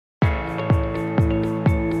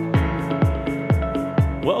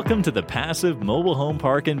Welcome to the Passive Mobile Home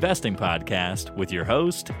Park Investing Podcast with your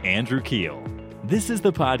host, Andrew Keel. This is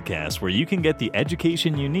the podcast where you can get the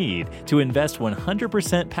education you need to invest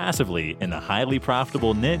 100% passively in the highly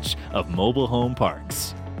profitable niche of mobile home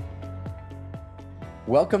parks.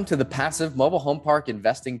 Welcome to the Passive Mobile Home Park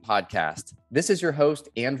Investing Podcast. This is your host,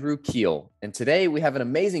 Andrew Keel, and today we have an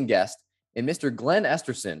amazing guest in Mr. Glenn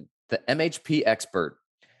Esterson, the MHP expert.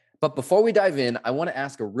 But before we dive in, I want to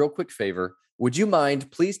ask a real quick favor. Would you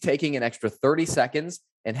mind please taking an extra 30 seconds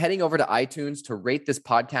and heading over to iTunes to rate this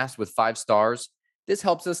podcast with 5 stars? This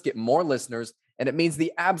helps us get more listeners, and it means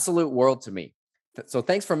the absolute world to me. So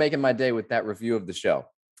thanks for making my day with that review of the show.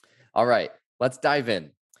 All right, let's dive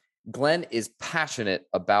in. Glenn is passionate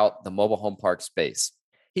about the mobile home park space.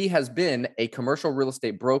 He has been a commercial real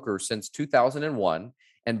estate broker since 2001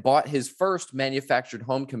 and bought his first manufactured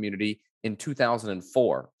home community in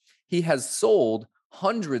 2004. He has sold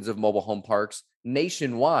hundreds of mobile home parks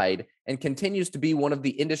nationwide and continues to be one of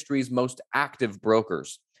the industry's most active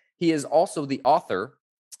brokers. He is also the author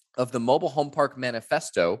of the Mobile Home Park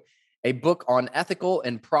Manifesto, a book on ethical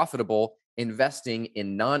and profitable investing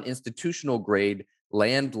in non-institutional grade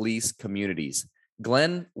land lease communities.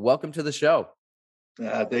 Glenn, welcome to the show.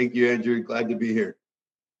 Thank you, Andrew. Glad to be here.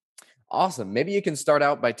 Awesome. Maybe you can start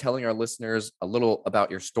out by telling our listeners a little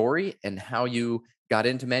about your story and how you got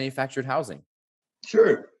into manufactured housing.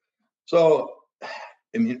 Sure. So,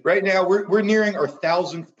 I mean, right now we're nearing our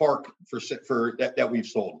 1,000th park for that we've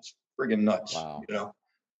sold. It's friggin' nuts. Wow. You know,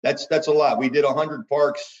 that's a lot. We did 100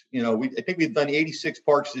 parks. You know, I think we've done 86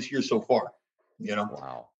 parks this year so far. You know,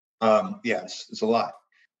 wow. Yes, it's a lot.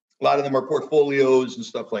 A lot of them are portfolios and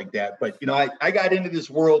stuff like that. But you know, I got into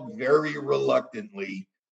this world very reluctantly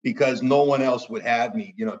because no one else would have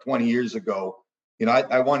me. You know, 20 years ago. You know,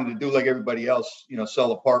 I wanted to do like everybody else, you know,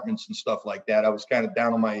 sell apartments and stuff like that. I was kind of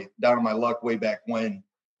down on my luck way back when.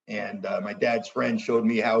 And my dad's friend showed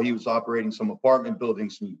me how he was operating some apartment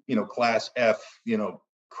buildings, some, you know, class F, you know,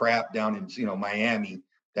 crap down in, you know, Miami.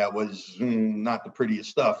 That was not the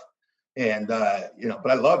prettiest stuff. And, you know,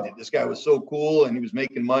 but I loved it. This guy was so cool and he was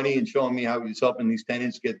making money and showing me how he was helping these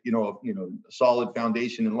tenants get, you know, a solid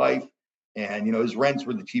foundation in life. And, you know, his rents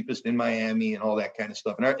were the cheapest in Miami and all that kind of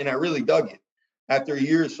stuff. And I really dug it. After a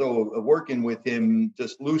year or so of working with him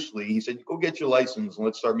just loosely, he said, go get your license and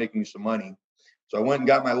let's start making you some money. So I went and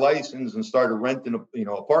got my license and started renting, you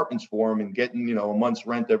know, apartments for him and getting, you know, a month's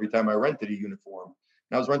rent every time I rented a unit for him.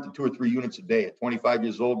 And I was renting 2 or 3 units a day at 25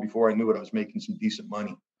 years old. Before I knew it, I was making some decent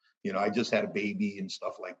money. You know, I just had a baby and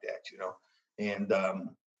stuff like that, you know, and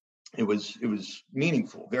it was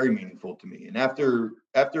meaningful, very meaningful to me. And after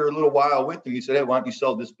a little while with him, he said, hey, why don't you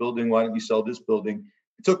sell this building? Why don't you sell this building?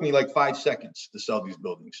 It took me like 5 seconds to sell these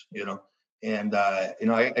buildings, you know, and, you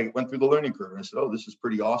know, I went through the learning curve and I said, oh, this is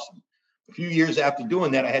pretty awesome. A few years after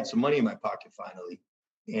doing that, I had some money in my pocket finally.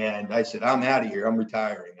 And I said, I'm out of here. I'm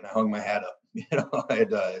retiring. And I hung my hat up. You know, I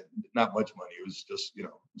had not much money. It was just, you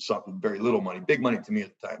know, something very little money, big money to me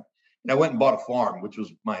at the time. And I went and bought a farm, which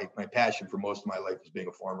was my passion for most of my life, was being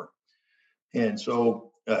a farmer. And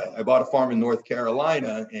so I bought a farm in North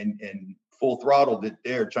Carolina and full throttled it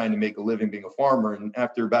there, trying to make a living being a farmer. And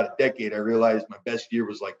after about a decade, I realized my best year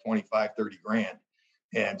was like 25, 30 grand.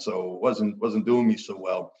 And so it wasn't doing me so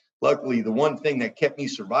well. Luckily, the one thing that kept me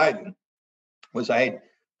surviving was I had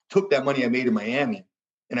took that money I made in Miami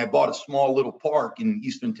and I bought a small little park in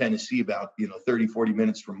Eastern Tennessee, about, you know, 30, 40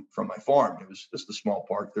 minutes from my farm. It was just a small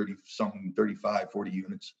park, 35, 40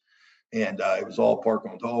 units. And it was all park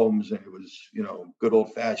owned homes. And it was, you know, good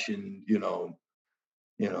old fashioned,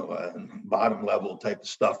 bottom level type of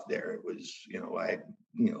stuff there. It was, you know, I had,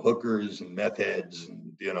 you know, hookers and meth heads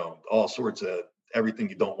and, you know, all sorts of everything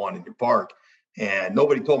you don't want in your park. And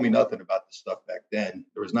nobody told me nothing about this stuff back then.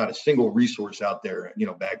 There was not a single resource out there, you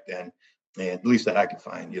know, back then, and at least that I could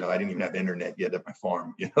find. You know, I didn't even have internet yet at my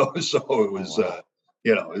farm, you know, so it was,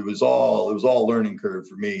 you know, it was all learning curve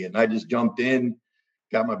for me. And I just jumped in,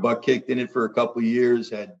 got my butt kicked in it for a couple of years,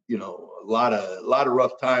 had, you know, a lot of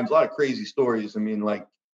rough times, a lot of crazy stories. I mean, like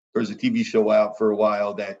there was a TV show out for a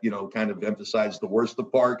while that, you know, kind of emphasized the worst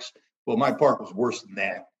of parks. Well, my park was worse than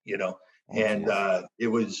that, you know. And it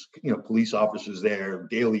was, you know, police officers there,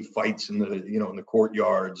 daily fights in the, you know, in the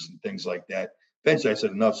courtyards and things like that. Eventually I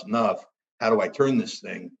said, enough's enough. How do I turn this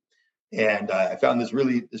thing? And I found this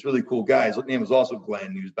really cool guy. His name was also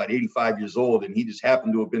Glenn. He was about 85 years old. And he just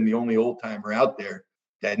happened to have been the only old timer out there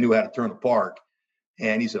that knew how to turn a park.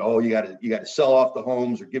 And he said, oh, you got to sell off the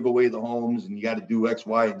homes or give away the homes. And you got to do X,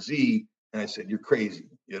 Y, and Z. And I said, you're crazy.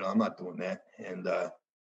 You know, I'm not doing that. And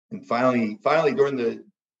finally during the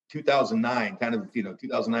 2009, kind of,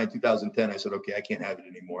 2009, 2010, I said, okay, I can't have it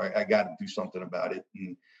anymore. I got to do something about it.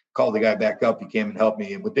 And called the guy back up. He came and helped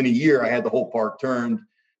me. And within a year, I had the whole park turned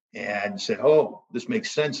and said, oh, this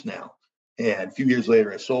makes sense now. And a few years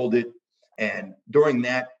later, I sold it. And during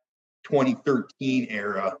that 2013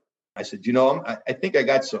 era, I said, I think I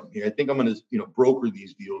got something here. I think I'm going to, broker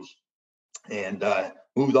these deals, and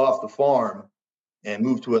moved off the farm and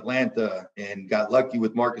moved to Atlanta and got lucky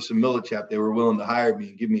with Marcus and Millichap. They were willing to hire me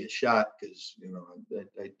and give me a shot because,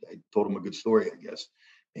 I told them a good story, I guess.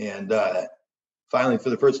 And finally, for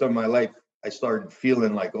the first time in my life, I started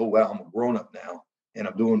feeling like, oh, wow, I'm a grown up now and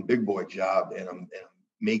I'm doing a big boy job and I'm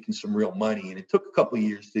making some real money. And it took a couple of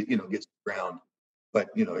years to, get to the ground. But,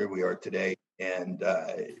 here we are today. And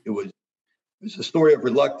it was a story of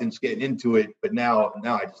reluctance getting into it. But now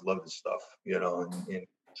I just love this stuff,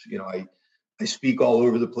 and I speak all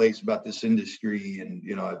over the place about this industry, and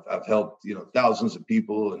I've helped thousands of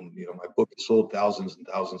people, and my book has sold thousands and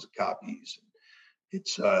thousands of copies.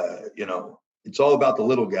 It's it's all about the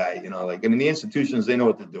little guy, the institutions, they know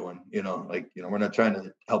what they're doing, we're not trying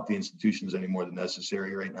to help the institutions any more than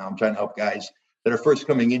necessary right now. I'm trying to help guys that are first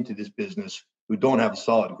coming into this business who don't have a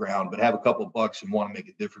solid ground, but have a couple of bucks and want to make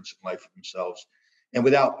a difference in life for themselves. And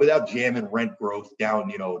without jamming rent growth down,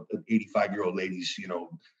 85-year-old ladies,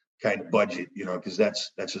 kind of budget, because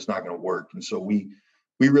that's just not going to work. And so we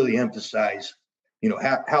really emphasize,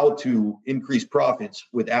 how to increase profits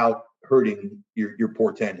without hurting your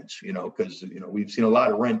poor tenants, because, we've seen a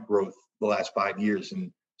lot of rent growth the last 5 years,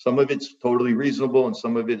 and some of it's totally reasonable and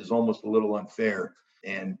some of it is almost a little unfair.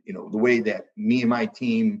 And, the way that me and my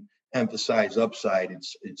team emphasize upside,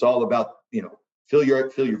 it's all about, fill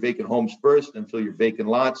your vacant homes first, then fill your vacant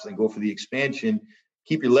lots, then go for the expansion.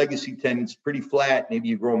 Keep your legacy tenants pretty flat. Maybe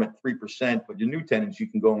you grow them at 3%, but your new tenants, you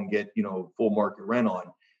can go and get, full market rent on.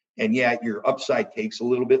 And yeah, your upside takes a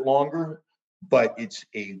little bit longer, but it's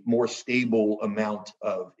a more stable amount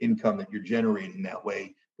of income that you're generating that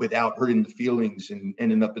way without hurting the feelings and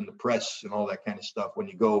ending up in the press and all that kind of stuff when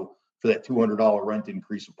you go for that $200 rent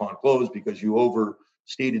increase upon close because you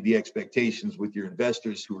overstated the expectations with your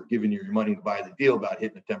investors who are giving you your money to buy the deal about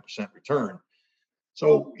hitting a 10% return.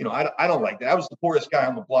 So, I don't like that. I was the poorest guy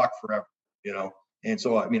on the block forever, And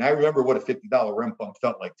so, I remember what a $50 rent bump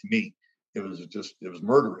felt like to me. It was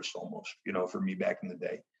murderous almost, for me back in the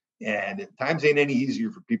day. And times ain't any easier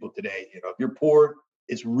for people today. If you're poor,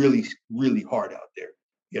 it's really, really hard out there,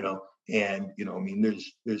 And,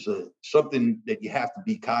 there's something that you have to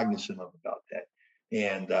be cognizant of about that.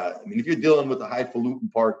 And if you're dealing with a highfalutin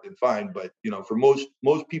park, then fine. But for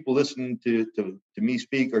most people listening to me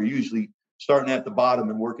speak are usually starting at the bottom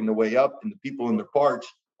and working their way up, and the people in their parks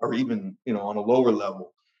are even on a lower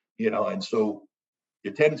level. And so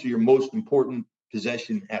your tenants are your most important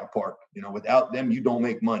possession at a park. Without them, you don't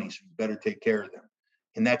make money, so you better take care of them.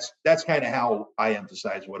 And that's kind of how I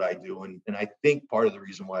emphasize what I do, and I think part of the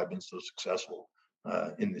reason why I've been so successful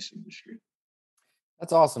in this industry.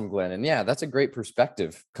 That's awesome, Glenn. And yeah, that's a great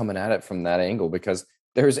perspective coming at it from that angle, because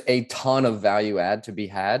there's a ton of value add to be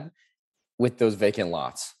had with those vacant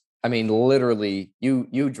lots. Literally,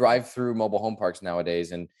 you drive through mobile home parks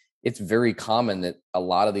nowadays, and it's very common that a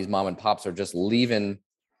lot of these mom and pops are just leaving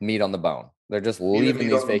meat on the bone. They're just leaving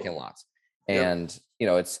these vacant lots. And,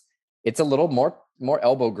 it's a little more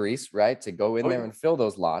elbow grease, right? To go in there and fill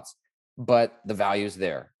those lots, but the value's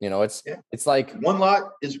there. It's like one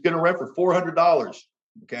lot is going to rent for $400.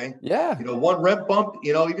 Okay. Yeah. One rent bump,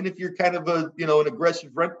 even if you're kind of an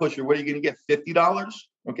aggressive rent pusher, what are you going to get? $50?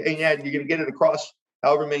 Okay. And yeah, you're going to get it across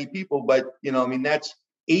however many people, but that's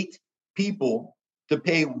 8 people to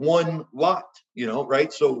pay one lot,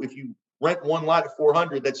 right? So if you rent one lot at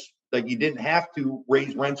 $400, that's like you didn't have to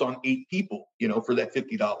raise rents on 8 people, for that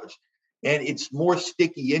 $50. And it's more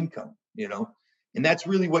sticky income, and that's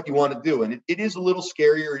really what you want to do. And it is a little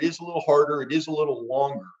scarier, it is a little harder, it is a little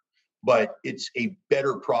longer, but it's a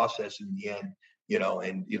better process in the end,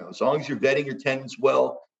 and as long as you're vetting your tenants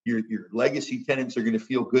well, your legacy tenants are going to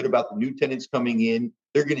feel good about the new tenants coming in.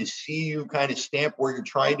 They're going to see you kind of stamp where you're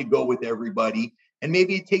trying to go with everybody. And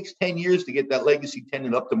maybe it takes 10 years to get that legacy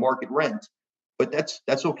tenant up to market rent, but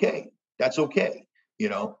that's okay. That's okay.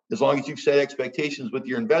 As long as you've set expectations with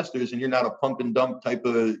your investors and you're not a pump and dump type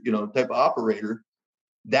of operator,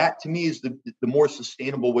 that to me is the more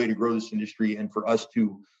sustainable way to grow this industry and for us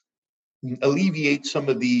to alleviate some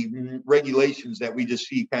of the regulations that we just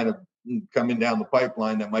see kind of coming down the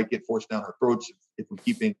pipeline that might get forced down our throats if we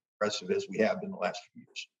keep being aggressive as we have in the last few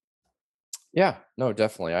years. Yeah, no,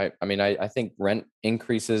 definitely. I think rent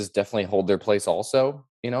increases definitely hold their place also.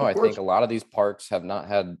 You know, Of I think course. a lot of these parks have not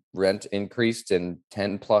had rent increased in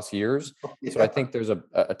 10 plus years. So I Yeah. think there's a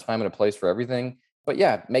time and a place for everything. But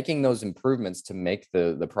yeah, making those improvements to make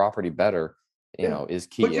the property better, Yeah. is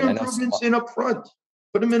Put key. your And I know improvements in up front.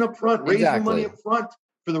 Put them in up front. Raise your money exactly. up front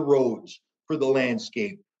for the roads, for the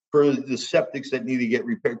landscape, for the septics that need to get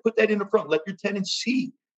repaired. Put that in the front. Let your tenants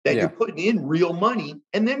see that you're Yeah. putting in real money,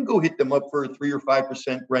 and then go hit them up for a 3 or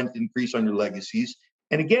 5% rent increase on your legacies.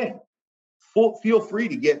 And again, feel free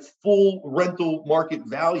to get full rental market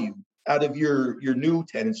value out of your new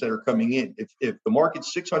tenants that are coming in. If the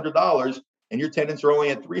market's $600 and your tenants are only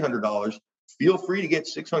at $300, feel free to get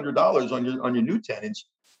 $600 on your new tenants.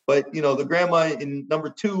 But the grandma in number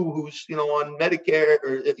two who's on Medicare,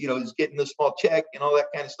 or is getting a small check and all that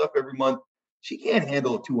kind of stuff every month, she can't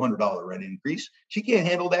handle a $200 rent increase. She can't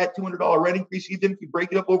handle that $200 rent increase even if you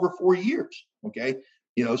break it up over 4 years. Okay,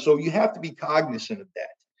 so you have to be cognizant of that.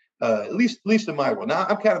 At least in my world. Now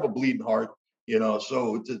I'm kind of a bleeding heart,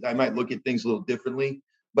 so I might look at things a little differently.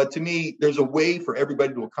 But to me, there's a way for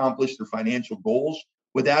everybody to accomplish their financial goals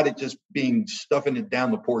without it just being stuffing it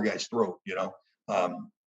down the poor guy's throat.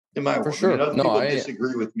 Um, in my For world, I mean, sure. other No, people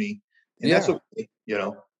disagree with me, and that's yeah. okay.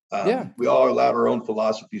 Yeah. We all are allowed our own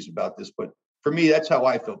philosophies about this, but for me, that's how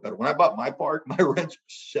I felt better. When I bought my park, my rents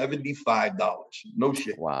were $75. No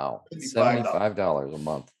shit, Wow. $75. $75 a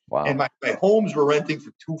month. And Wow. my homes were renting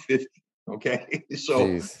for $250. Okay, so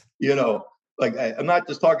Jeez. like I'm not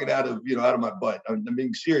just talking out of my butt. I'm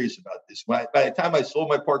being serious about this. By the time I sold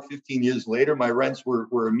my park 15 years later, my rents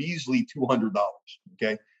were a measly $200.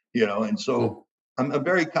 Okay, and Mm. so I'm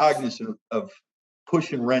very cognizant of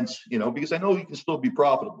pushing rents. Because I know you can still be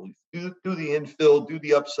profitable. Do the infill, do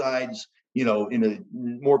the upsides. In a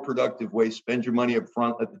more productive way. Spend your money up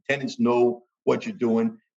front. Let the tenants know what you're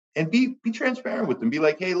doing. And be transparent with them. Be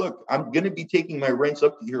like, hey, look, I'm going to be taking my rents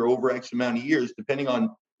up to here over X amount of years, depending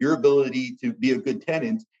on your ability to be a good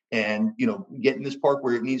tenant and getting this park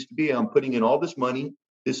where it needs to be. I'm putting in all this money.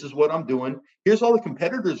 This is what I'm doing. Here's all the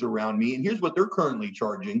competitors around me, and here's what they're currently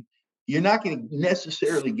charging. You're not going to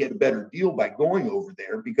necessarily get a better deal by going over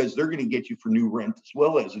there because they're going to get you for new rent as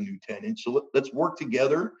well as a new tenant. So let's work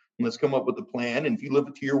together and let's come up with a plan. And if you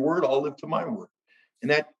live to your word, I'll live to my word.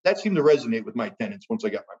 And that seemed to resonate with my tenants once I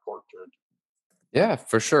got my park turned. Yeah,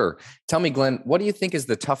 for sure. Tell me, Glenn, what do you think is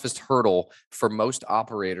the toughest hurdle for most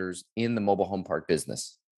operators in the mobile home park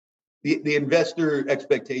business? The investor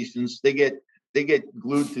expectations, they get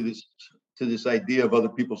glued to this idea of other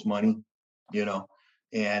people's money,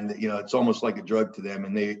 and it's almost like a drug to them,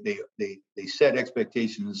 and they set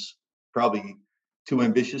expectations probably too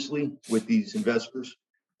ambitiously with these investors.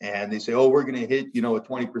 And they say, oh, we're going to hit, a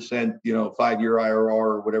 20%, 5-year IRR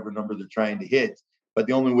or whatever number they're trying to hit. But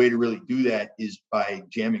the only way to really do that is by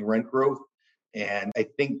jamming rent growth. And I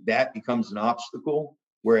think that becomes an obstacle.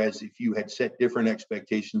 Whereas if you had set different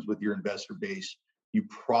expectations with your investor base, you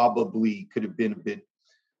probably could have been a bit,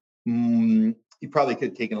 you probably could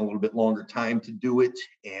have taken a little bit longer time to do it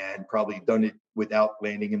and probably done it without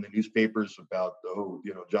landing in the newspapers about,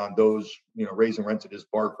 John Doe's, raising rents at his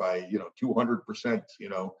park by, 200%,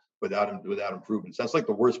 without improvements. That's like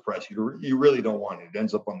the worst press. You really don't want it. It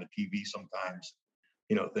ends up on the TV sometimes,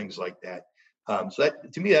 things like that. So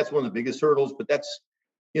that, to me, that's one of the biggest hurdles, but that's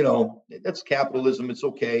capitalism. It's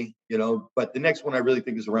okay, but the next one I really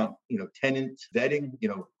think is around, tenant vetting,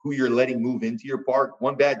 who you're letting move into your park.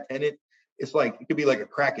 One bad tenant, it's like, it could be like a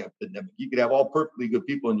crack epidemic. You could have all perfectly good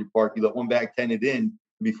people in your park. You let one bad tenant in, and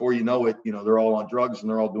before you know it, they're all on drugs and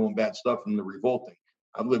they're all doing bad stuff and they're revolting.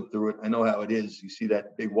 I've lived through it. I know how it is. You see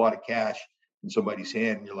that big wad of cash in somebody's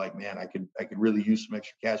hand and you're like, man, I could really use some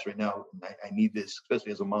extra cash right now. I need this,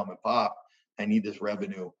 especially as a mom and pop. I need this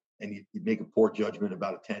revenue. And you make a poor judgment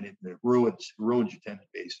about a tenant and it ruins your tenant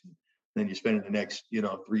base. And then you're spending the next,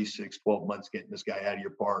 3, 6, 12 months getting this guy out of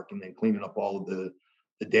your park and then cleaning up all of the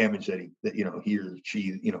damage that he or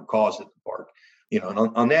she, caused at the park. And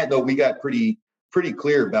on that note, we got pretty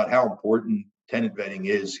clear about how important tenant vetting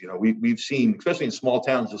is. We've seen, especially in small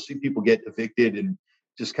towns, you'll see people get evicted and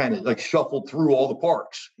just kind of like shuffled through all the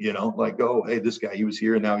parks, like, oh, hey, this guy, he was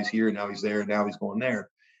here and now he's here and now he's there and now he's going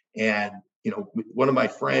there. And, one of my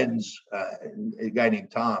friends, a guy named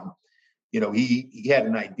Tom, he had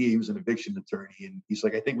an idea. He was an eviction attorney, and he's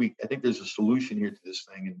like, I think there's a solution here to this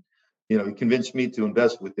thing. And, he convinced me to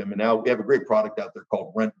invest with him. And now we have a great product out there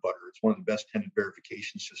called Rent Butter. It's one of the best tenant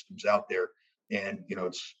verification systems out there. And,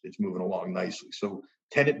 it's moving along nicely. So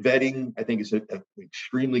tenant vetting, I think, is an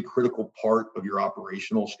extremely critical part of your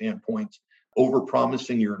operational standpoint.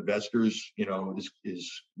 Over-promising your investors,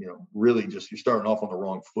 is really just, you're starting off on the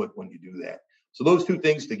wrong foot when you do that. So those two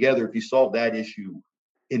things together, if you solve that issue,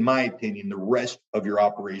 in my opinion, the rest of your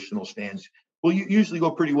operational stands will usually go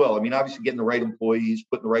pretty well. I mean, obviously getting the right employees,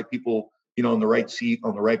 putting the right people, in the right seat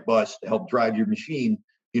on the right bus to help drive your machine,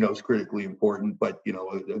 is critically important. But,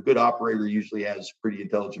 a good operator usually has pretty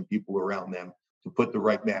intelligent people around them to put the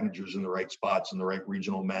right managers in the right spots and the right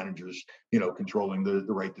regional managers, controlling the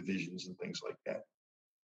right divisions and things like that.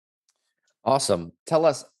 Awesome. Tell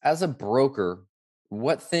us, as a broker,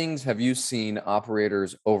 what things have you seen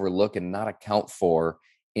operators overlook and not account for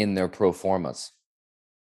in their pro formas?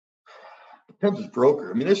 Depends which broker.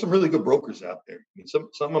 I mean, there's some really good brokers out there. I mean,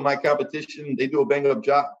 some of my competition, they do a bang up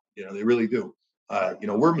job. They really do.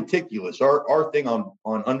 We're meticulous. Our thing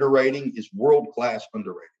on underwriting is world-class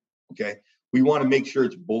underwriting. Okay. We want to make sure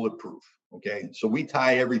it's bulletproof. Okay. So we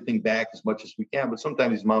tie everything back as much as we can, but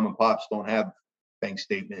sometimes these mom and pops don't have bank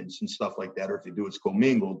statements and stuff like that, or if they do, it's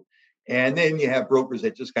commingled. And then you have brokers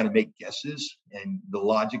that just kind of make guesses and the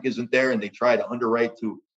logic isn't there. And they try to underwrite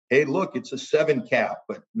to, hey, look, it's a 7 cap,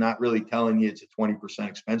 but not really telling you it's a 20%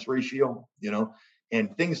 expense ratio,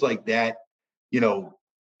 and things like that.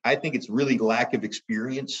 I think it's really lack of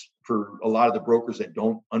experience for a lot of the brokers that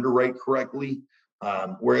don't underwrite correctly.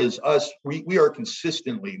 Whereas us, we are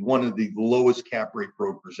consistently one of the lowest cap rate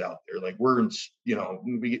brokers out there. Like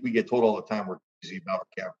we get told all the time we're crazy about our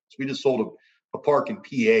cap rates. We just sold a park in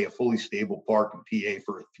PA, a fully stable park in PA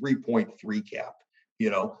for a 3.3 cap,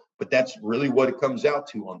 but that's really what it comes out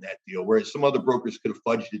to on that deal. Whereas some other brokers could have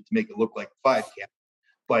fudged it to make it look like a 5 cap.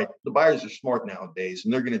 But the buyers are smart nowadays,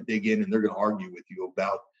 and they're going to dig in and they're going to argue with you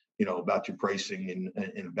about your pricing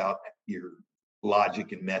and about your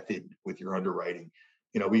logic and method with your underwriting.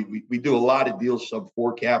 We do a lot of deals sub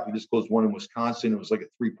 4 cap. We just closed one in Wisconsin. It was like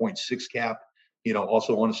a 3.6 cap,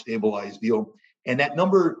 also on a stabilized deal. And that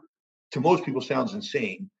number to most people sounds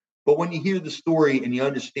insane. But when you hear the story and you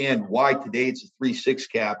understand why today it's a 3.6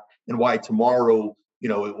 cap and why tomorrow, it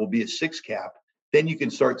will be a 6 cap, then you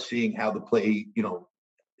can start seeing how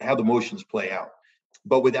how the motions play out.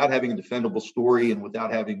 But without having a defendable story and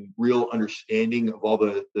without having real understanding of all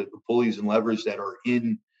the pulleys and levers that are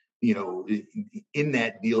in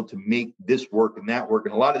that deal to make this work and that work,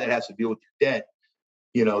 and a lot of that has to deal with your debt,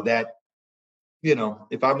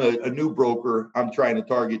 if I'm a new broker, I'm trying to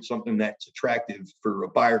target something that's attractive for a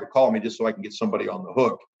buyer to call me just so I can get somebody on the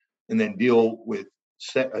hook and then deal with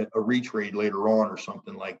a retrade later on or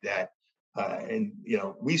something like that.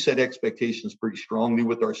 We set expectations pretty strongly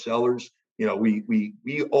with our sellers.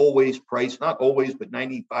 We always price, not always, but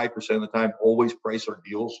 95% of the time, always price our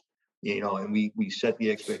deals, and we set the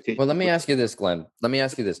expectation. Well, let me ask you this, Glenn.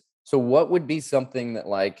 So what would be something that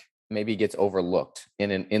maybe gets overlooked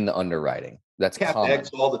in the underwriting? That's CapEx common.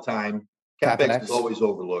 All the time. CapEx is always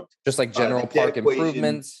overlooked. Just like general park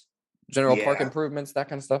improvements, park improvements, that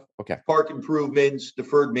kind of stuff. Okay. Park improvements,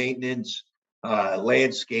 deferred maintenance,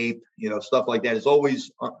 landscape, stuff like that is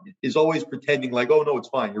always pretending like, oh no, it's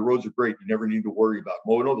fine. Your roads are great. You never need to worry about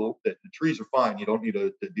them. Oh no, the trees are fine. You don't need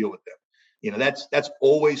to deal with them. That's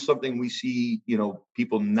always something we see,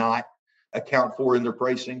 people not account for in their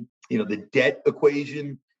pricing. The debt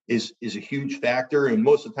equation is a huge factor. And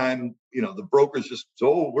most of the time, the brokers just,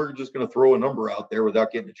 we're just going to throw a number out there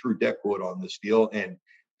without getting a true debt quote on this deal. And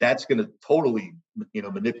that's going to totally,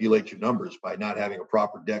 manipulate your numbers by not having a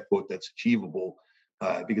proper debt quote that's achievable,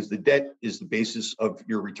 because the debt is the basis of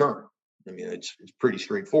your return. I mean, it's pretty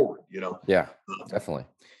straightforward, Yeah, definitely.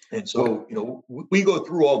 And so, we go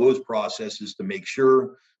through all those processes to make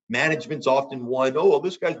sure. Management's often one,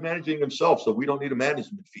 this guy's managing himself, so we don't need a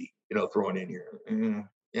management fee, thrown in here.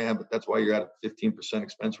 Yeah, but that's why you're at a 15%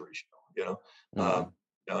 expense ratio,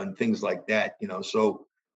 and things like that, So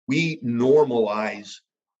we normalize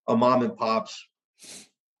a mom and pop's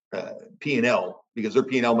P&L, because their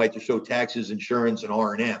P&L might just show taxes, insurance, and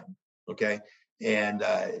R&M. Okay. And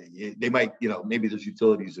they might, maybe there's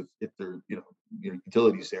utilities if they're,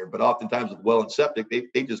 utilities there, but oftentimes with well and septic,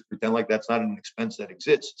 they just pretend like that's not an expense that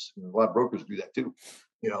exists. And a lot of brokers do that too,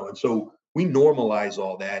 and so we normalize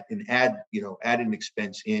all that and add an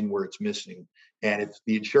expense in where it's missing. And if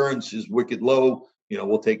the insurance is wicked low,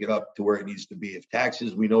 we'll take it up to where it needs to be. If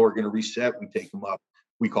taxes we know are going to reset, we take them up.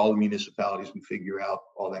 We call the municipalities, we figure out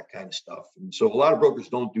all that kind of stuff. And so a lot of brokers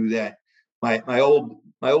don't do that. My old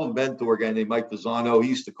mentor, a guy named Mike Visano, he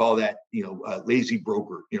used to call that, lazy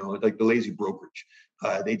broker, like the lazy brokerage.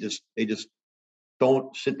 They just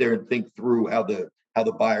don't sit there and think through how the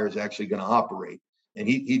buyer is actually going to operate. And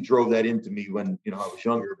he drove that into me when, I was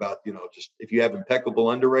younger about, just if you have impeccable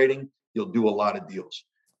underwriting, you'll do a lot of deals.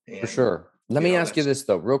 And, for sure. Let me ask you this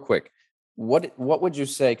though, real quick. What would you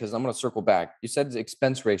say? Because I'm going to circle back. You said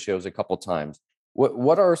expense ratios a couple of times.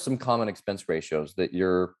 What are some common expense ratios that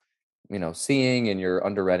you're seeing and you're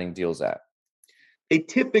underwriting deals at? They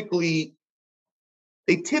typically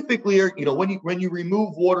are, when you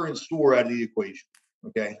remove water and sewer out of the equation,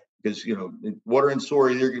 okay? Because, water and sewer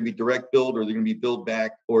are either going to be direct billed, or they're going to be billed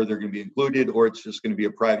back, or they're going to be included, or it's just going to be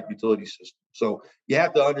a private utility system. So you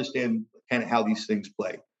have to understand kind of how these things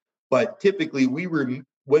play. But typically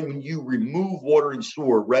when you remove water and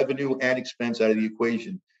sewer, revenue and expense out of the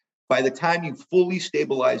equation, by the time you fully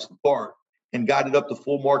stabilize the park and got it up to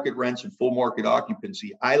full market rents and full market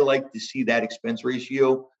occupancy, I like to see that expense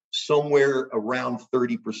ratio somewhere around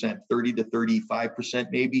 30%, 30 to 35%,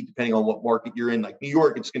 maybe, depending on what market you're in. Like New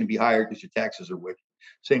York, it's going to be higher because your taxes are wicked.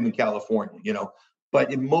 Same in California,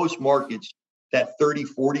 But in most markets, that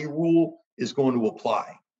 30-40 rule is going to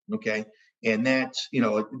apply, okay? And that's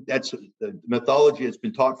the mythology that's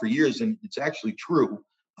been taught for years, and it's actually true.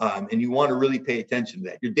 And you want to really pay attention to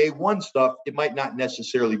that. Your day one stuff, it might not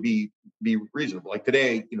necessarily be reasonable. Like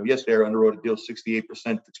today, yesterday I underwrote a deal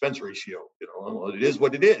 68% expense ratio. Well, it is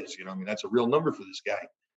what it is. That's a real number for this guy.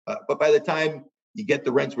 But by the time you get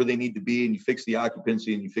the rents where they need to be, and you fix the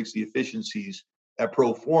occupancy and you fix the efficiencies, that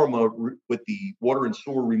pro forma with the water and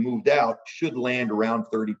sewer removed out should land around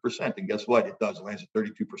 30%. And guess what? It does. It lands at 32%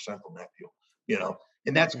 on that deal.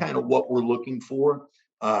 And that's kind of what we're looking for.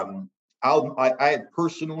 I have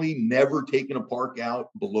personally never taken a park out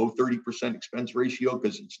below 30% expense ratio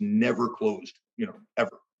because it's never closed,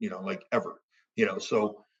 ever, ever.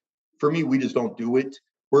 So for me, we just don't do it.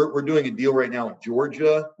 We're doing a deal right now in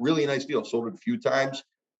Georgia, really nice deal. Sold it a few times.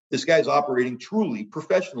 This guy's operating truly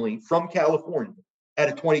professionally from California at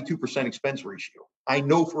a 22% expense ratio. I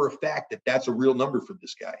know for a fact that that's a real number for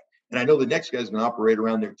this guy. And I know the next guy's going to operate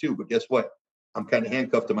around there too. But guess what? I'm kind of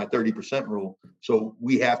handcuffed to my 30% rule. So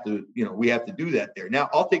we have to do that there. Now,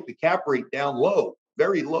 I'll take the cap rate down low,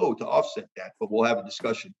 very low, to offset that. But we'll have a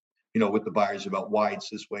discussion, with the buyers about why it's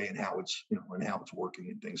this way and how it's, and how it's working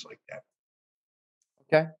and things like that.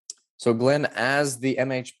 Okay. So Glenn, as the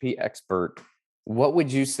MHP expert, what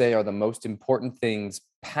would you say are the most important things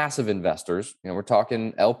passive investors, we're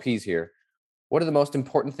talking LPs here, what are the most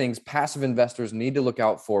important things passive investors need to look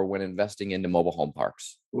out for when investing into mobile home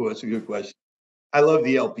parks? Oh, that's a good question. I love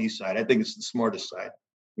the LP side. I think it's the smartest side,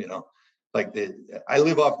 I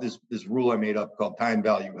live off this rule I made up called time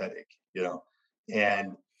value headache,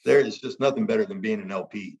 and there is just nothing better than being an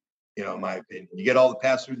LP, in my opinion. You get all the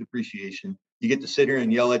pass-through depreciation. You get to sit here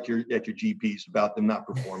and yell at your GPs about them not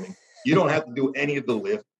performing. You don't have to do any of the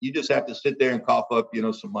lift. You just have to sit there and cough up,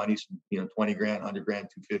 some money, some, 20 grand, 100 grand,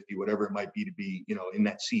 250, whatever it might be to be, in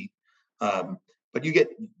that seat. But you get,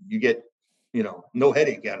 no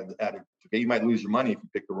headache out of it. Okay. You might lose your money if you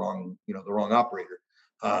pick the wrong operator.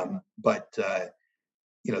 To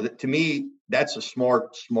me, that's a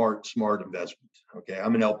smart investment. Okay.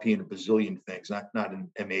 I'm an LP in a bazillion things, not in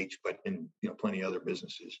MH, but in, plenty of other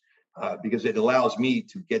businesses, because it allows me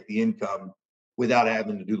to get the income without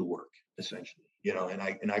having to do the work, essentially, and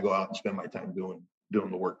I go out and spend my time doing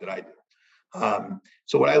the work that I do.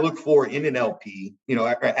 So what I look for in an LP,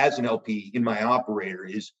 as an LP in my operator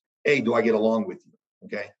is, hey, do I get along with you?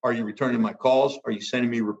 Okay. Are you returning my calls? Are you sending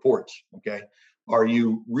me reports? Okay. Are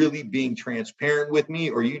you really being transparent with me,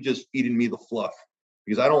 or are you just feeding me the fluff?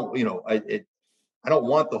 Because I don't, I don't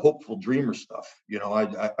want the hopeful dreamer stuff.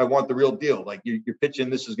 I want the real deal. Like you're pitching,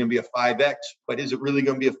 this is going to be a 5X, but is it really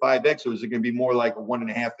going to be a 5X, or is it going to be more like a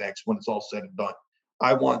 1.5X when it's all said and done?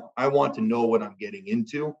 I want to know what I'm getting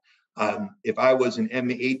into. If I was an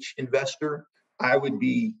MH investor, I would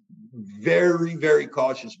be very, very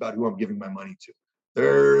cautious about who I'm giving my money to.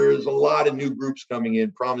 There's a lot of new groups coming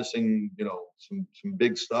in promising, some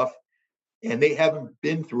big stuff, and they haven't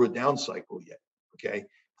been through a down cycle yet. Okay.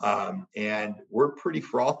 And we're pretty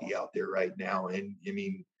frothy out there right now. And I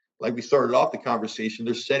mean, like we started off the conversation,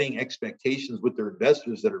 they're setting expectations with their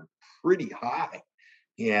investors that are pretty high.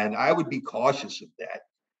 And I would be cautious of that.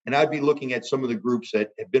 And I'd be looking at some of the groups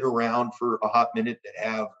that have been around for a hot minute, that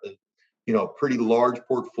have a pretty large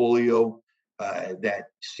portfolio that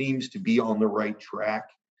seems to be on the right track.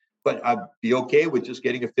 But I'd be okay with just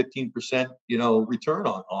getting a 15%, return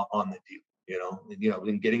on the deal.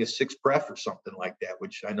 And getting a 6 pref or something like that,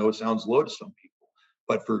 which I know it sounds low to some people.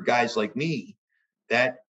 But for guys like me,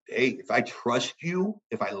 hey, if I trust you,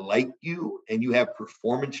 if I like you, and you have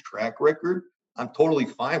performance track record, I'm totally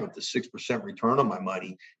fine with the 6% return on my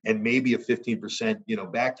money and maybe a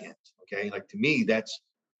 15%, back end. Okay. Like to me, that's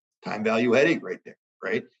time value headache right there.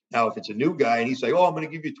 Right. Now, if it's a new guy and he's like, oh, I'm going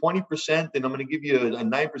to give you 20% and I'm going to give you a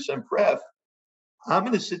 9% pref, I'm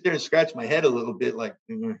going to sit there and scratch my head a little bit like,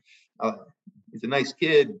 he's a nice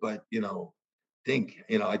kid, but,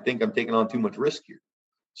 I think I'm taking on too much risk here.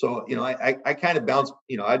 So, I kind of bounce,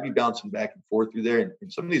 I'd be bouncing back and forth through there.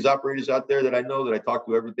 And some of these operators out there that I know that I talk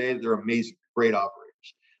to every day, they're amazing, great operators.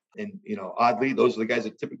 And, oddly, those are the guys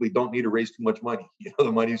that typically don't need to raise too much money.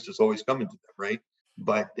 The money's just always coming to them, right?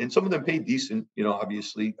 And some of them pay decent,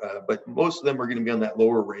 obviously, but most of them are going to be on that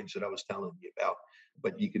lower range that I was telling you about.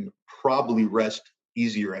 But you can probably rest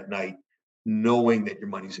easier at night knowing that your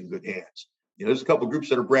money's in good hands. There's a couple of groups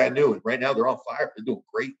that are brand new, and right now they're on fire. They're doing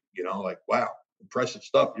great. Like, wow, impressive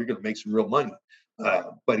stuff. You're going to make some real money.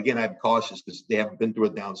 But again, I'm cautious because they haven't been through a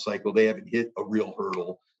down cycle. They haven't hit a real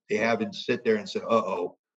hurdle. They haven't sit there and said,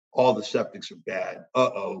 uh-oh, all the septics are bad.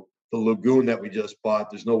 Uh-oh, the lagoon that we just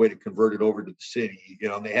bought, there's no way to convert it over to the city.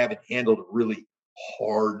 And they haven't handled a really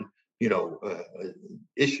hard,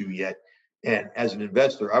 issue yet. And as an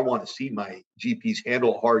investor, I want to see my GPs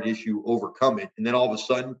handle a hard issue, overcome it. And then all of a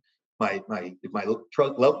sudden, if my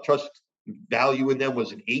trust value in them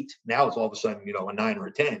was an 8, now it's all of a sudden, a 9 or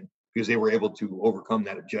a 10 because they were able to overcome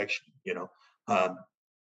that objection,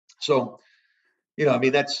 So,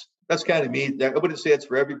 that's kind of me. I wouldn't say it's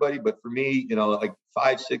for everybody, but for me, like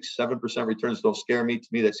 5, 6, 7% returns don't scare me. To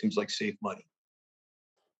me, that seems like safe money.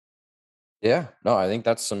 Yeah, no, I think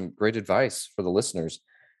that's some great advice for the listeners.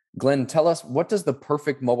 Glenn, tell us, what does the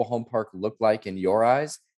perfect mobile home park look like in your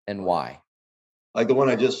eyes and why? Like the one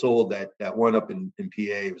I just sold, that one up in PA,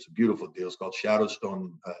 it was a beautiful deal. It's called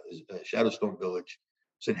Shadowstone Village.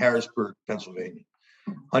 It's in Harrisburg, Pennsylvania.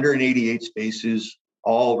 188 spaces,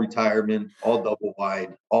 all retirement, all double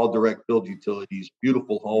wide, all direct build utilities,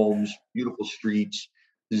 beautiful homes, beautiful streets,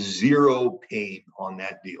 zero pain on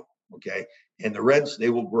that deal. Okay. And the rents, they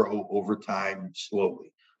will grow over time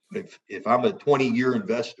slowly. If I'm a 20-year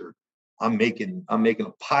investor, I'm making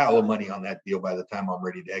a pile of money on that deal by the time I'm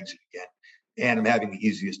ready to exit again. And I'm having the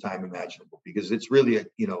easiest time imaginable because it's really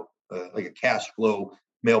like a cash flow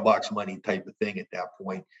mailbox money type of thing at that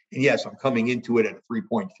point. And yes, I'm coming into it at a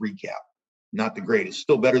 3.3 cap. Not the greatest,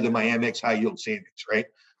 still better than my Amex high yield savings, right?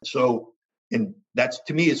 So, and that's,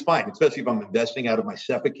 to me, is fine, especially if I'm investing out of my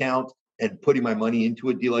SEP account and putting my money into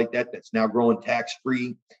a deal like that, that's now growing tax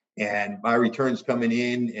free and my returns coming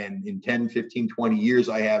in. And in 10, 15, 20 years,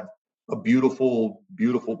 I have a beautiful,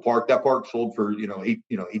 beautiful park. That park sold for,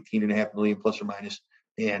 18.5 million plus or minus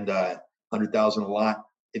and 100,000 a lot.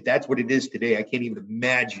 If that's what it is today, I can't even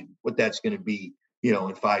imagine what that's going to be,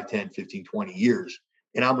 in 5, 10, 15, 20 years.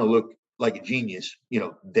 And I'm going to look like a genius,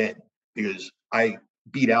 then, because I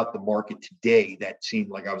beat out the market today. That seemed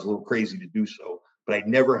like I was a little crazy to do so, but I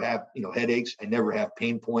never have, headaches. I never have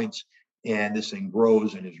pain points, and this thing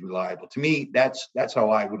grows and is reliable. To me, that's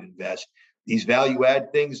how I would invest. These value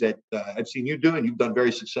add things that I've seen you do, and you've done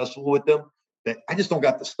very successful with them, that I just don't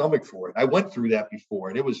got the stomach for it. I went through that before,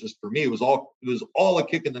 and it was just, for me, it was all a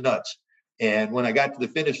kick in the nuts. And when I got to the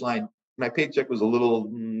finish line, my paycheck was a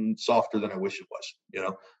little softer than I wish it was,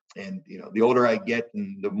 And, the older I get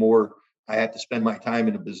and the more I have to spend my time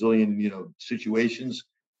in a bazillion, situations,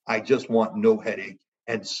 I just want no headache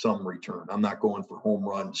and some return. I'm not going for home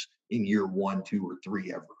runs in year 1, 2, or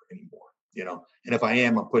 3 ever anymore, And if I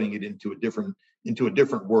am, I'm putting it into a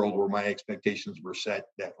different world where my expectations were set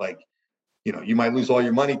that, like, you might lose all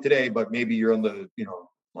your money today, but maybe you're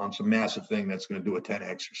on some massive thing that's going to do a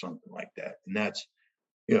 10X or something like that. And that's,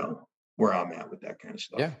 where I'm at with that kind of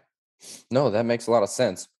stuff. Yeah. No, that makes a lot of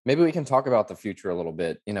sense. Maybe we can talk about the future a little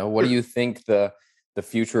bit. What do you think the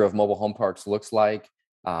future of mobile home parks looks like?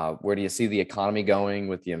 Where do you see the economy going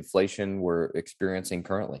with the inflation we're experiencing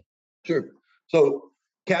currently? Sure. So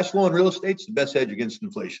cash flow in real estate's the best hedge against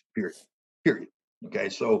inflation, period. Okay.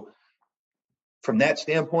 So from that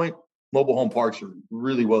standpoint, mobile home parks are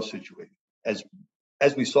really well situated.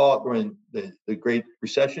 As we saw during the Great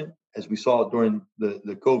Recession, as we saw during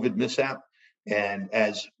the COVID mishap, and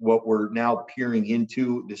as what we're now peering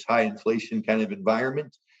into this high inflation kind of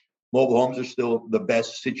environment, mobile homes are still the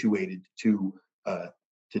best situated to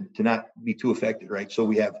not be too affected, right? So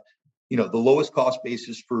we have, the lowest cost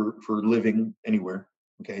basis for living anywhere.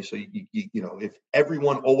 Okay, so if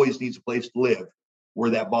everyone always needs a place to live,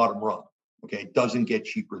 we're that bottom rung. Okay, it doesn't get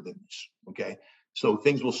cheaper than this. Okay, so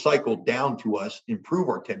things will cycle down to us, improve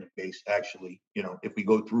our tenant base. Actually, if we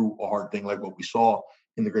go through a hard thing like what we saw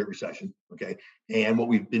in the Great Recession, okay, and what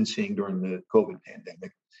we've been seeing during the COVID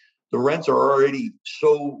pandemic, the rents are already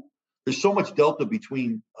there's so much delta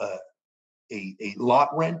between a lot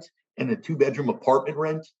rent and a 2-bedroom apartment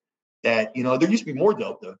rent that, there used to be more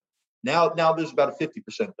delta. Now there's about a 50%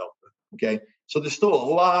 delta. Okay. So there's still a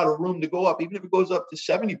lot of room to go up, even if it goes up to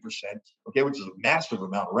 70%, okay, which is a massive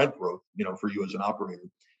amount of rent growth, for you as an operator.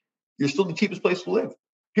 You're still the cheapest place to live,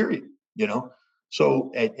 period.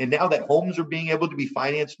 So, and now that homes are being able to be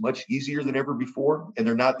financed much easier than ever before, and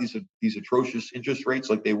they're not these atrocious interest rates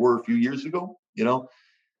like they were a few years ago,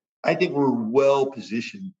 I think we're well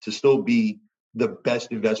positioned to still be the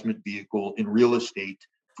best investment vehicle in real estate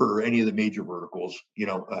for any of the major verticals,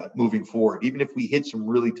 moving forward, even if we hit some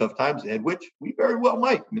really tough times ahead, which we very well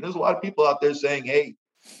might. I mean, there's a lot of people out there saying, hey,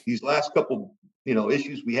 these last couple,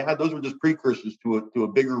 issues we had, those were just precursors to a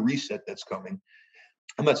bigger reset that's coming.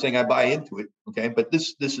 I'm not saying I buy into it, okay, but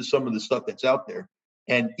this is some of the stuff that's out there.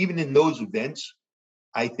 And even in those events,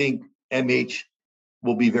 I think MH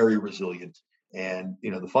will be very resilient. And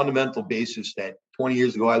the fundamental basis that 20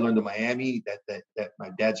 years ago I learned in Miami that my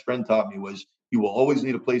dad's friend taught me was you will always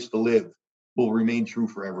need a place to live will remain true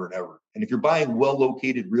forever and ever. And if you're buying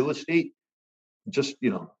well-located real estate, just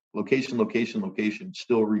location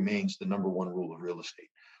still remains the number one rule of real estate.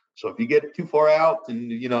 So if you get too far out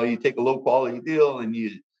and you take a low quality deal and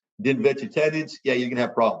you didn't vet your tenants, yeah, you're gonna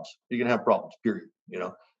have problems. You're gonna have problems, period.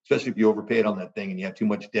 Especially if you overpaid on that thing and you have too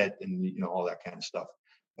much debt and all that kind of stuff.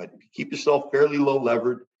 But if you keep yourself fairly low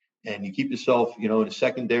levered and you keep yourself, in a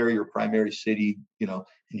secondary or primary city, and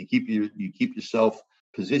you keep yourself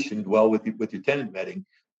positioned well with your tenant vetting,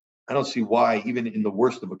 I don't see why, even in the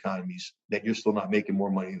worst of economies, that you're still not making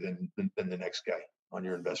more money than the next guy on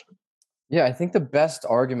your investment. Yeah, I think the best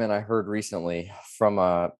argument I heard recently from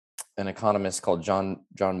an economist called John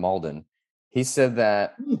Malden, he said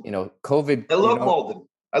that COVID. I love Malden.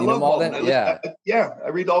 I love Malden. I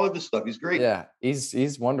read all of his stuff. He's great. Yeah,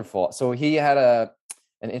 he's wonderful. So he had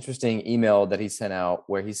an interesting email that he sent out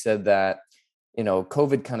where he said that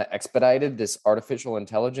COVID kind of expedited this artificial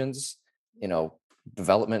intelligence,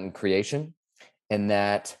 development and creation, and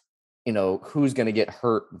that who's going to get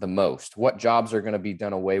hurt the most, what jobs are going to be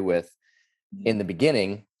done away with in the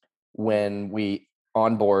beginning when we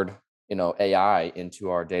onboard AI into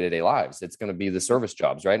our day-to-day lives. It's going to be the service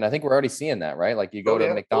jobs, right? And I think we're already seeing that, right? Like you go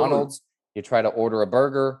to McDonald's, you try to order a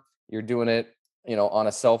burger, you're doing it on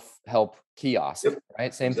a self-help kiosk,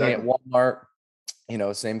 right? Same thing at Walmart,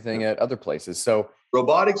 same thing at other places. So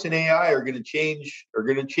robotics and AI are going to change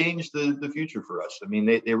the future for us. I mean,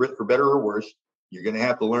 they for better or worse. You're going to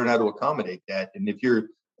have to learn how to accommodate that. And if you're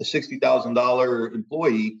a $60,000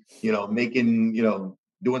 employee, making,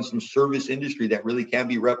 doing some service industry that really can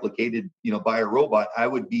be replicated, by a robot, I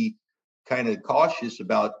would be kind of cautious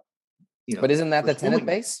about, But isn't that the tenant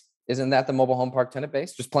base? Isn't that the mobile home park tenant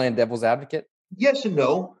base? Just playing devil's advocate? Yes and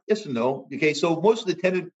no. Okay, so most of the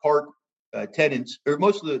tenant park tenants, or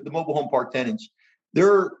most of the mobile home park tenants,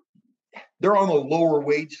 they're on a lower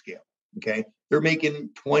wage scale. Okay, they're making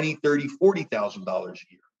 $20,000, $30,000, $40,000 a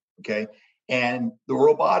year. Okay, and the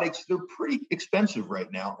robotics, they're pretty expensive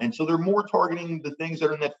right now, and so they're more targeting the things that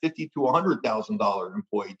are in that $50,000 to $100,000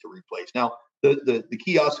 employee to replace. Now, the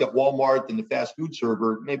kiosk at Walmart and the fast food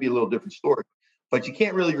server may be a little different story, but you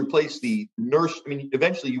can't really replace the nurse. I mean,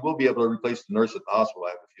 eventually you will be able to replace the nurse at the hospital, I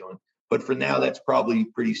have a feeling. But for now, that's probably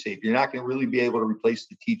pretty safe. You're not going to really be able to replace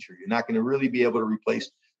the teacher. You're not going to really be able to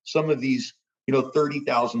replace some of these,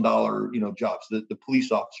 $30,000, jobs, the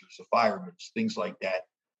police officers, the firemen, things like that.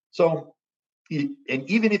 So, and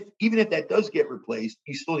even if that does get replaced,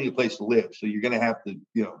 you still need a place to live. So you're going to have to,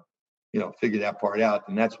 figure that part out.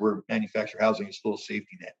 And that's where manufactured housing is still a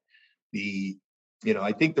safety net.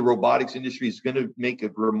 I think the robotics industry is going to make a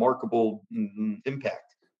remarkable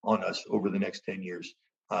impact on us over the next 10 years.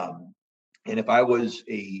 And if I was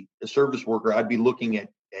a service worker, I'd be looking at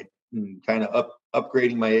kind of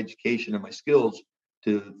upgrading my education and my skills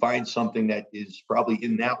to find something that is probably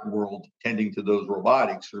in that world tending to those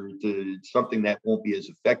robotics, or to something that won't be as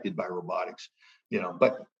affected by robotics.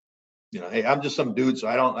 But hey, I'm just some dude, so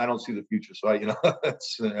I don't see the future. So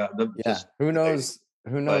who knows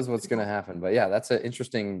what's going to happen? But yeah, that's an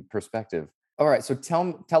interesting perspective. All right. So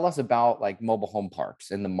tell us about like mobile home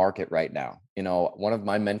parks in the market right now. One of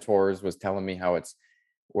my mentors was telling me how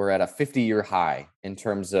we're at a 50-year high in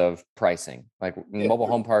terms of pricing. Like mobile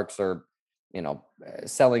home parks are,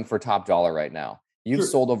 selling for top dollar right now. You've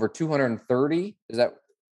sold over 230. Is that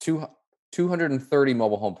 230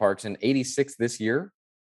 mobile home parks and 86 this year?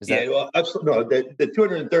 Well, absolutely. No, the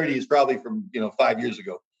 230 is probably from 5 years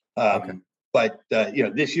ago. Okay. But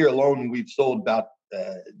this year alone, we've sold about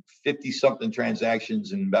 50 something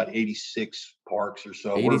transactions in about 86 parks or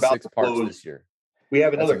so. 86 We're about to parks close this year. We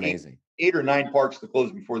have another eight or nine parks to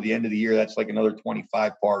close before the end of the year. That's like another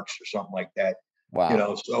 25 parks or something like that.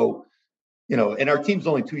 Wow. So, and our team's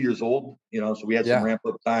only 2 years old, so we had some ramp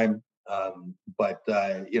up time. But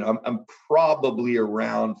I'm probably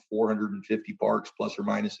around 450 parks plus or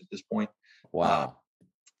minus at this point. Wow.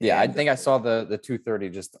 I think I saw the 230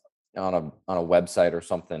 just on a website or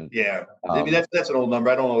something. Yeah. I mean, that's an old number.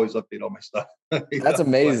 I don't always update all my stuff. That's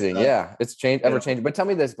amazing. But, Yeah. It's ever changing. But tell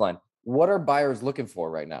me this, Glenn, what are buyers looking for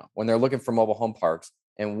right now when they're looking for mobile home parks,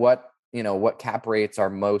 and what cap rates are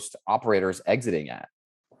most operators exiting at?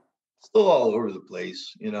 Still all over the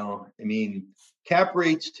place. I mean, cap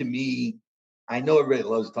rates to me, I know everybody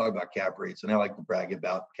loves to talk about cap rates, and I like to brag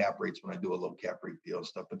about cap rates when I do a low cap rate deal and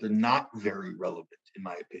stuff, but they're not very relevant in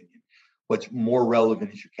my opinion. What's more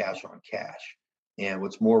relevant is your cash on cash. And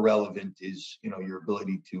what's more relevant is, your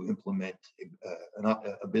ability to implement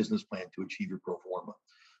a business plan to achieve your pro forma.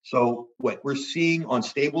 So what we're seeing on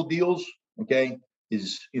stable deals, okay,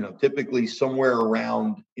 is, typically somewhere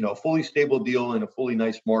around, a fully stable deal in a fully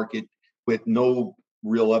nice market with no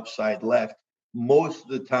real upside left. Most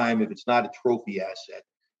of the time, if it's not a trophy asset,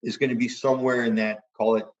 is going to be somewhere in that,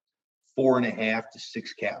 call it 4.5 to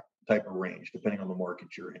 6 cap type of range, depending on the market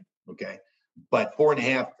you're in. Okay. But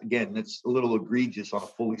 4.5, again, that's a little egregious on a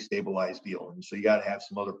fully stabilized deal. And so you got to have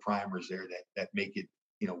some other primers there that make it,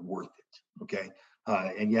 worth it. Okay.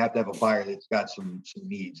 And you have to have a buyer that's got some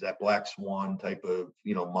needs, that black swan type of,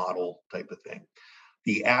 model type of thing.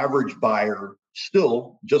 The average buyer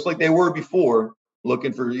still, just like they were before,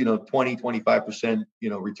 looking for, 20, 25%,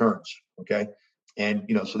 returns. Okay. And,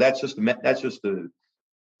 so that's just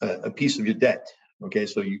a piece of your debt. Okay.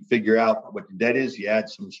 So you figure out what your debt is, you add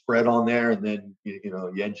some spread on there, and then,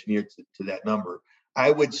 you engineer to that number.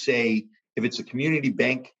 I would say if it's a community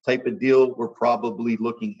bank type of deal, we're probably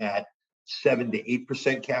looking at 7 to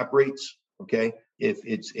 8% cap rates. Okay. If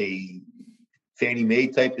it's a Fannie Mae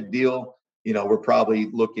type of deal, we're probably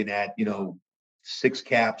looking at, 6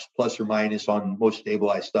 caps plus or minus on most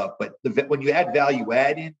stabilized stuff. But when you add value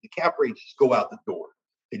add in, the cap rates just go out the door.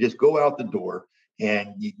 They just go out the door.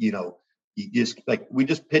 And, you just, like we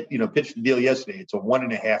just pitched the deal yesterday. It's a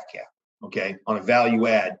 1.5 cap. Okay. On a value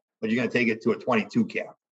add, but you're going to take it to a 22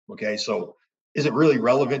 cap. Okay. So is it really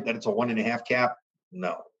relevant that it's a 1.5 cap?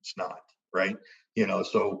 No, it's not. Right.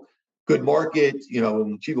 So good market,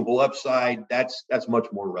 achievable upside. That's much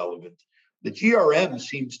more relevant. The GRM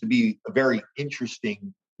seems to be a very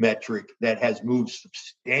interesting metric that has moved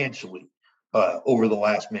substantially over the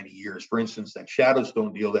last many years. For instance, that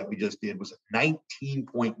Shadowstone deal that we just did was a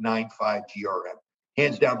 19.95 GRM,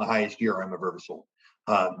 hands down the highest GRM I've ever sold.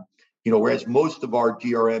 Whereas most of our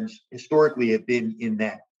GRMs historically have been in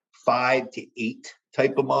that 5 to 8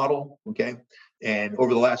 type of model. Okay. And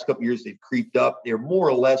over the last couple of years, they've creeped up. They're more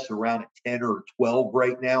or less around a 10 or 12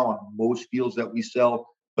 right now on most deals that we sell.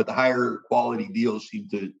 But the higher quality deals seem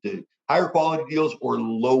to higher quality deals or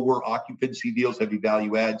lower occupancy deals, heavy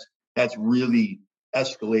value adds, that's really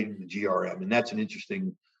escalating the GRM. And that's an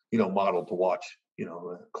interesting, model to watch,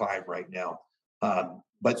 climb right now.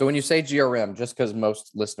 But so when you say GRM, just because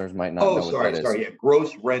most listeners might not know what that is. Yeah,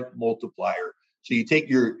 gross rent multiplier. So you take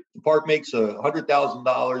the park makes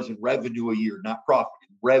 $100,000 in revenue a year, not profit,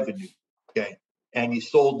 revenue. Okay. And you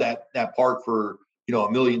sold that park for,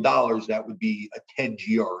 $1 million, that would be a 10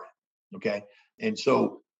 GRM. Okay. And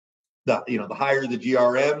so the higher the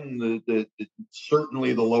GRM, the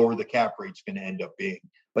certainly the lower the cap rate's going to end up being.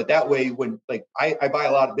 But that way, when I buy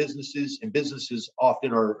a lot of businesses, and businesses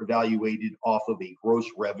often are evaluated off of a gross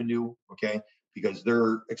revenue. Okay. Because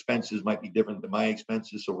their expenses might be different than my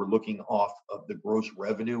expenses. So we're looking off of the gross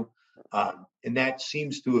revenue. And that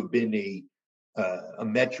seems to have been a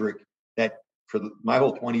metric that for my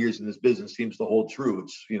whole 20 years in this business seems to hold true.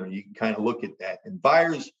 It's, you can kind of look at that. And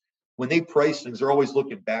buyers, when they price things, they're always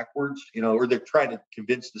looking backwards, or they're trying to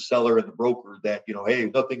convince the seller and the broker that, hey,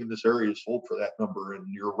 nothing in this area is sold for that number and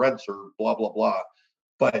your rents are blah, blah, blah.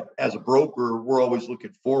 But as a broker, we're always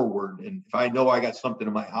looking forward. And if I know I got something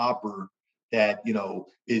in my hopper that,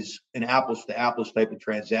 is an apples to apples type of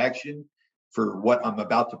transaction for what I'm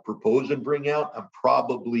about to propose and bring out, I'm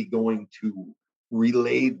probably going to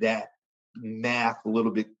relay that math a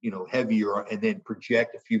little bit, heavier, and then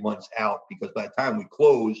project a few months out, because by the time we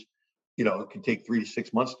close, it can take 3 to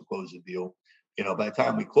 6 months to close the deal. By the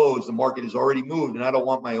time we close, the market has already moved, and I don't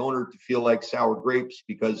want my owner to feel like sour grapes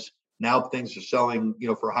because now things are selling,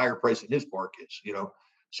 for a higher price than his park is,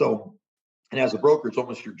 So, and as a broker, it's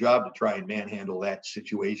almost your job to try and manhandle that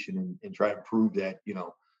situation and try and prove that,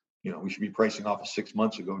 we should be pricing off of 6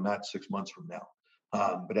 months ago, not 6 months from now.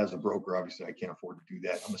 But as a broker, obviously, I can't afford to do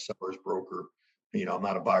that. I'm a seller's broker. I'm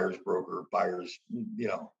not a buyer's broker. Buyers,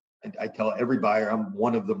 I tell every buyer I'm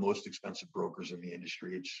one of the most expensive brokers in the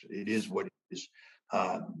industry. It is what it is.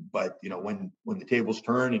 But when the tables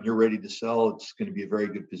turn and you're ready to sell, it's going to be a very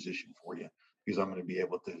good position for you, because I'm going to be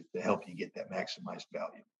able to help you get that maximized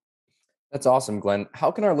value. That's awesome, Glenn.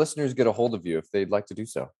 How can our listeners get a hold of you if they'd like to do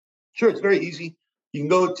so? Sure. It's very easy. You can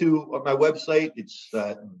go to my website. It's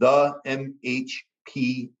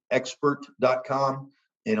themhpexpert.com.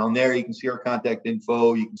 And on there, you can see our contact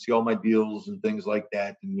info. You can see all my deals and things like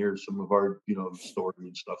that. And here's some of our, story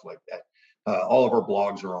and stuff like that. All of our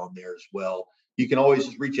blogs are on there as well. You can always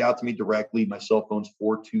just reach out to me directly. My cell phone's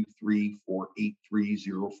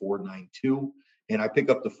 423-483-0492. And I pick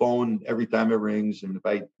up the phone every time it rings. And if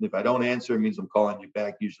I don't answer, it means I'm calling you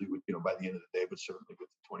back, usually with, by the end of the day, but certainly with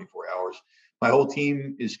 24 hours. My whole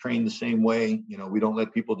team is trained the same way. We don't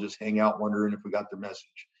let people just hang out wondering if we got their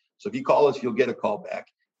message. So if you call us, you'll get a call back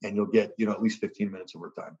and you'll get, at least 15 minutes of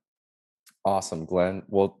our time. Awesome, Glenn.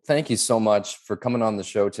 Well, thank you so much for coming on the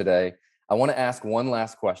show today. I want to ask one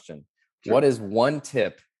last question. Sure. What is one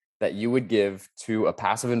tip that you would give to a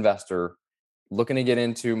passive investor looking to get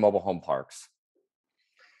into mobile home parks?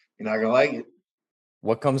 You're not going to like it.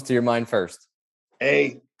 What comes to your mind first?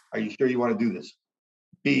 A, are you sure you want to do this?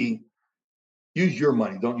 B, use your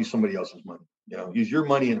money. Don't use somebody else's money. Use your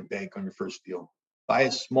money in a bank on your first deal. Buy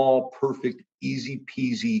a small, perfect, easy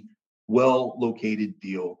peasy, well-located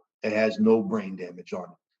deal that has no brain damage on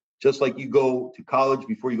it. Just like you go to college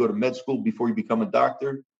before you go to med school, before you become a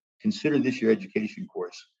doctor, consider this your education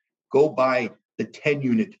course. Go buy the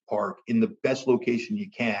 10-unit park in the best location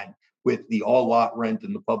you can with the all lot rent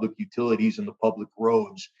and the public utilities and the public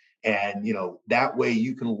roads. And, that way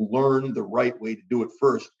you can learn the right way to do it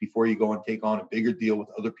first before you go and take on a bigger deal with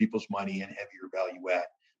other people's money and heavier value add,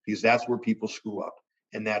 because that's where people screw up.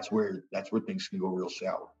 And that's where things can go real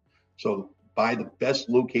sour. So buy the best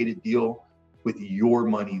located deal with your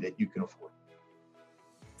money that you can afford.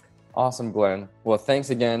 Awesome, Glenn. Well, thanks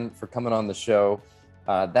again for coming on the show.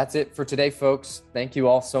 That's it for today, folks. Thank you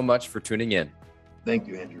all so much for tuning in. Thank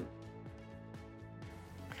you, Andrew.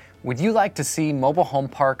 Would you like to see mobile home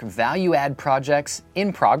park value add projects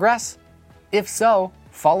in progress? If so,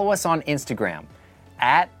 follow us on Instagram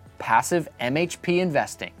at Passive MHP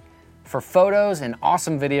Investing for photos and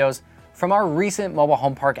awesome videos from our recent mobile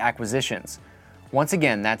home park acquisitions. Once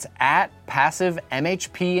again, that's at Passive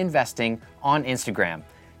MHP Investing on Instagram.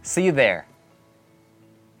 See you there.